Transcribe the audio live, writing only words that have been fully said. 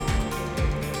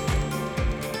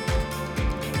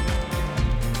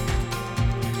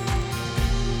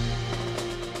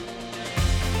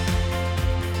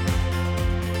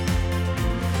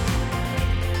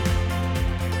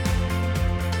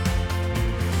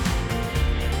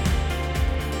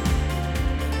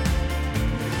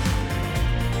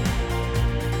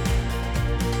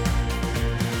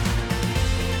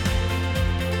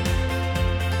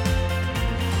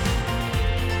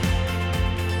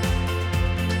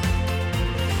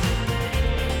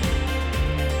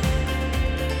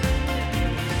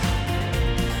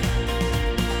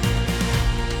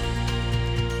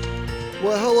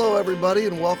everybody,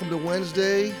 and welcome to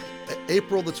Wednesday,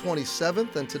 April the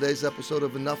 27th, and today's episode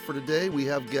of Enough for Today. We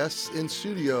have guests in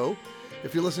studio.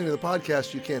 If you're listening to the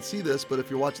podcast, you can't see this, but if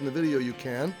you're watching the video, you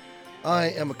can.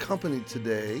 I am accompanied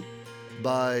today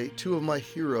by two of my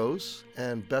heroes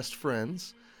and best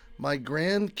friends, my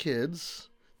grandkids,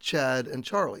 Chad and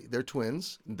Charlie. They're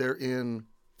twins. They're in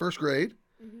first grade,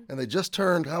 and they just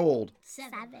turned how old?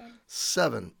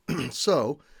 7.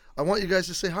 So, I want you guys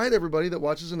to say hi to everybody that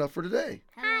watches Enough for Today.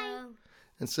 Hello.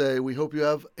 And say, we hope you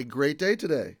have a great day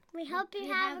today. We hope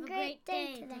you have a great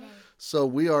day today. So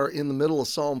we are in the middle of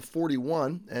Psalm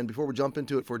 41, and before we jump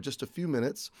into it for just a few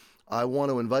minutes, I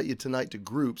want to invite you tonight to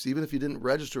groups. Even if you didn't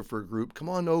register for a group, come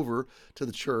on over to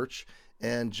the church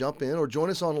and jump in, or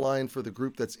join us online for the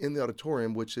group that's in the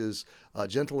auditorium, which is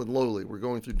Gentle and Lowly. We're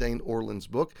going through Dane Orland's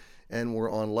book, and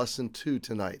we're on lesson 2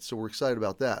 tonight, so we're excited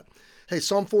about that. Hey,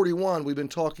 Psalm 41, we've been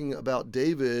talking about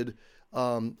David,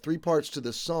 3 parts to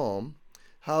this psalm.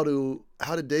 How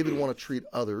did David want to treat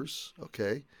others,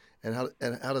 okay? And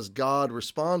how does God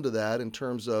respond to that in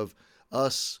terms of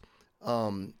us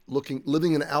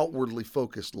living an outwardly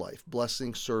focused life,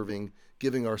 blessing, serving,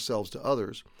 giving ourselves to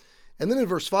others. And then in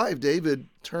verse 5, David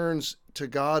turns to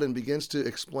God and begins to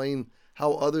explain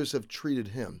how others have treated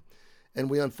him. And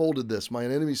we unfolded this. My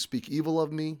enemies speak evil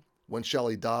of me. When shall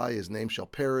he die? His name shall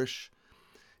perish.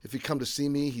 If he come to see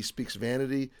me, he speaks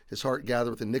vanity. His heart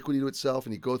gathereth iniquity to itself,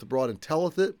 and he goeth abroad and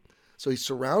telleth it. So he's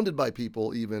surrounded by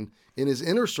people, even in his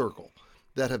inner circle,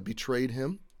 that have betrayed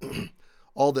him.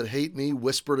 All that hate me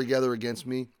whisper together against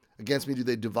me. Against me do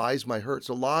they devise my hurt.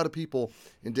 So a lot of people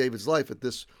in David's life at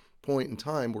this point in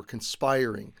time were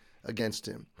conspiring against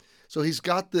him. So he's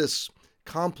got this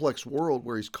complex world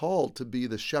where he's called to be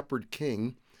the shepherd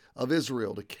king of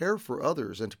Israel, to care for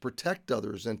others and to protect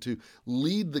others and to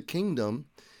lead the kingdom.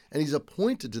 And he's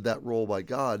appointed to that role by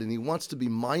God, and he wants to be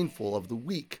mindful of the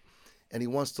weak, and he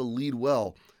wants to lead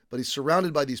well. But he's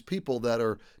surrounded by these people that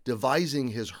are devising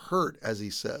his hurt, as he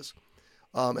says.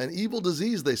 An evil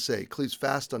disease, they say, cleaves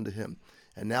fast unto him.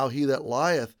 And now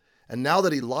now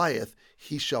that he lieth,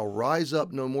 he shall rise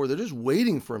up no more. They're just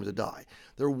waiting for him to die.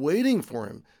 They're waiting for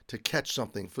him to catch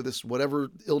something, for this whatever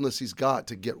illness he's got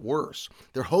to get worse.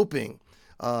 They're hoping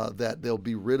that they'll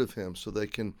be rid of him so they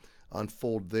can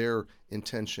unfold their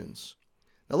intentions.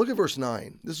 Now look at verse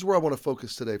 9. This is where I want to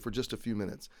focus today for just a few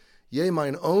minutes. Yea,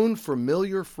 mine own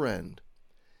familiar friend,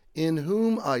 in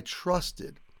whom I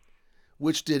trusted,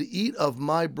 which did eat of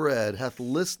my bread, hath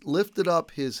lifted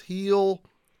up his heel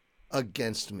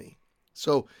against me.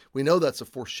 So we know that's a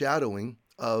foreshadowing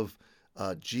of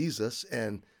Jesus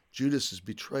and Judas's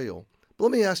betrayal. But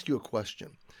let me ask you a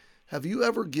question. Have you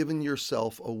ever given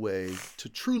yourself away to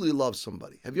truly love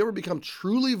somebody? Have you ever become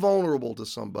truly vulnerable to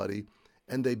somebody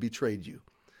and they betrayed you?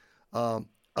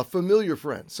 A familiar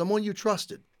friend, someone you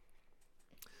trusted,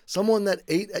 someone that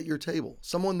ate at your table,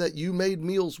 someone that you made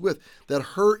meals with, that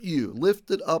hurt you,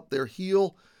 lifted up their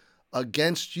heel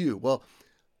against you. Well,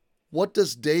 what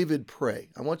does David pray?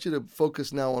 I want you to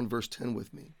focus now on verse 10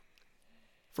 with me.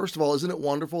 First of all, isn't it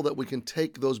wonderful that we can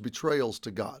take those betrayals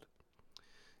to God?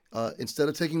 Instead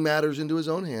of taking matters into his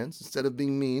own hands, instead of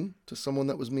being mean to someone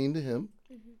that was mean to him,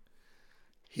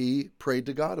 he prayed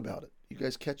to God about it. You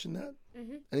guys catching that?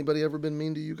 Anybody ever been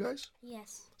mean to you guys?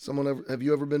 Yes. Have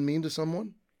you ever been mean to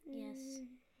someone? Yes.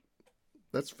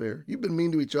 That's fair. You've been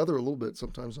mean to each other a little bit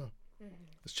sometimes, huh?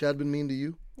 Has Chad been mean to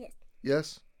you? Yes.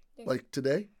 Yes? Yes. Like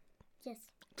today? Yes.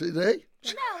 Today?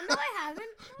 No, I haven't.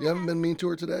 You haven't been mean to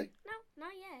her today? No,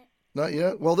 not yet. Not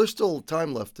yet? Well, there's still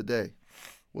time left today.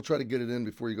 We'll try to get it in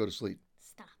before you go to sleep.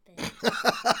 Stop it.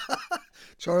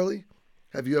 Charlie,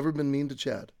 have you ever been mean to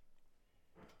Chad?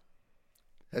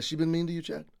 Has she been mean to you,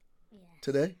 Chad? Yes.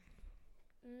 Today?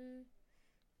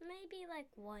 Maybe like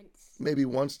once. Maybe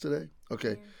once today?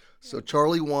 Okay. Yeah. So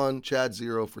Charlie 1, Chad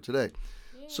 0 for today.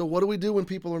 Yeah. So what do we do when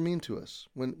people are mean to us?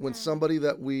 When somebody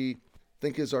that we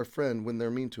think is our friend, when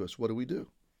they're mean to us, what do?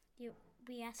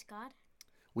 We ask God.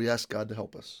 We ask God to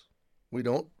help us. We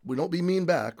don't be mean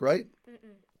back, right?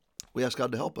 We ask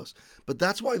God to help us. But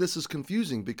that's why this is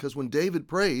confusing, because when David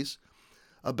prays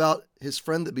about his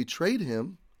friend that betrayed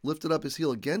him, lifted up his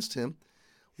heel against him,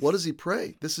 what does he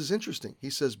pray? This is interesting. He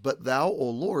says, but thou, O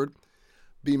Lord,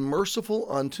 be merciful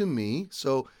unto me.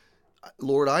 So,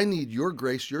 Lord, I need your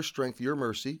grace, your strength, your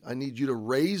mercy. I need you to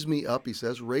raise me up, he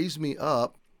says, raise me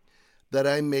up that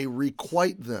I may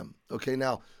requite them. Okay,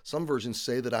 now, some versions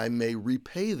say that I may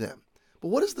repay them. But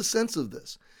what is the sense of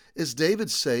this? Is David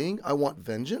saying, I want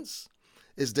vengeance?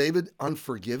 Is David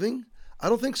unforgiving? I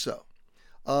don't think so.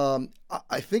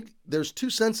 I think there's 2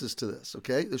 senses to this,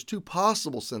 okay? There's 2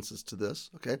 possible senses to this,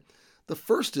 okay? The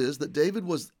first is that David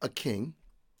was a king,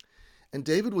 And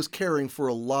David was caring for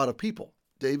a lot of people.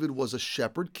 David was a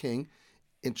shepherd king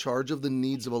in charge of the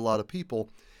needs of a lot of people.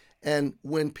 And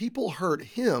when people hurt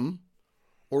him,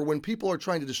 or when people are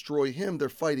trying to destroy him, they're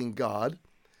fighting God,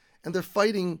 and they're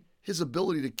fighting his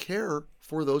ability to care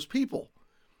for those people.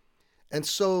 And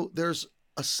so there's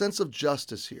a sense of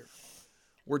justice here,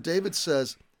 where David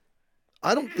says,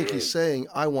 I don't think he's saying,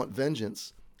 I want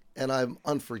vengeance and I'm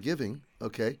unforgiving,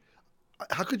 okay?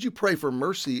 How could you pray for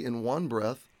mercy in one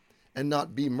breath and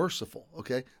not be merciful,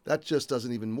 okay? That just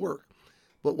doesn't even work.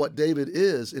 But what David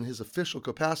is in his official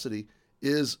capacity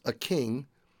is a king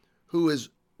who is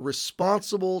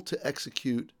responsible to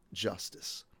execute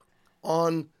justice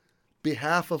on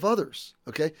behalf of others,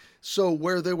 okay? So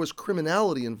where there was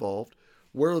criminality involved,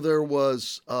 where there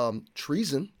was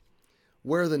treason,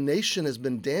 where the nation has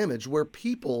been damaged, where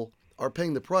people are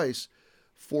paying the price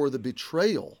for the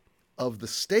betrayal of the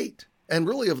state and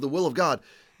really of the will of God,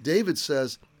 David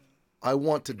says, I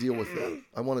want to deal with that.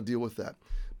 I want to deal with that.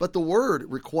 But the word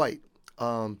requite,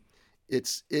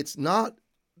 it's not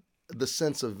the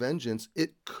sense of vengeance.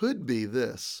 It could be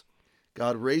this: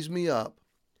 God, raise me up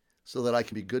so that I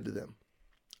can be good to them.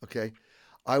 Okay?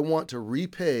 I want to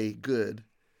repay good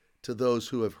to those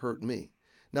who have hurt me.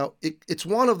 Now, it's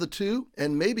one of the two,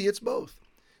 and maybe it's both.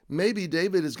 Maybe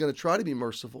David is going to try to be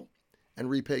merciful and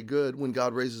repay good when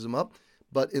God raises him up,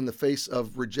 but in the face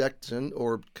of rejection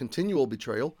or continual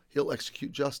betrayal, he'll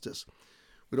execute justice.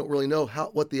 We don't really know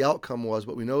what the outcome was,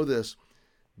 but we know this: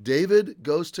 David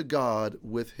goes to God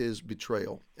with his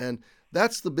betrayal. And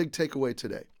that's the big takeaway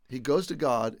today. He goes to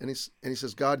God and he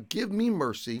says, God, give me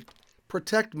mercy,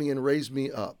 protect me, and raise me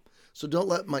up. So don't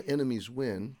let my enemies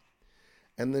win.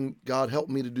 And then, God, help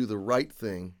me to do the right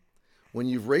thing. When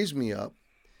you've raised me up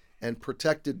and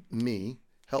protected me,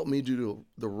 help me do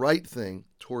the right thing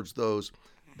towards those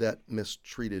that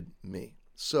mistreated me.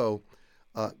 So,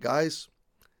 guys,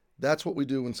 that's what we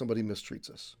do when somebody mistreats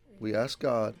us. We ask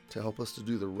God to help us to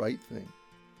do the right thing.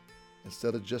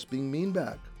 Instead of just being mean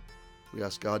back, we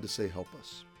ask God to say, help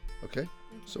us. Okay?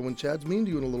 So when Chad's mean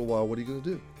to you in a little while, what are you going to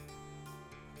do?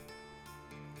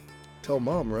 Tell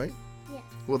mom, right? Yeah.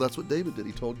 Well, that's what David did.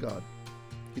 He told God.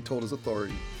 He told his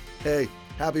authority. Hey,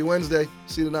 happy Wednesday.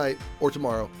 See you tonight or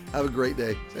tomorrow. Have a great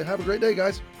day. Say, have a great day,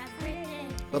 guys. Have a great day.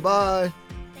 Bye-bye.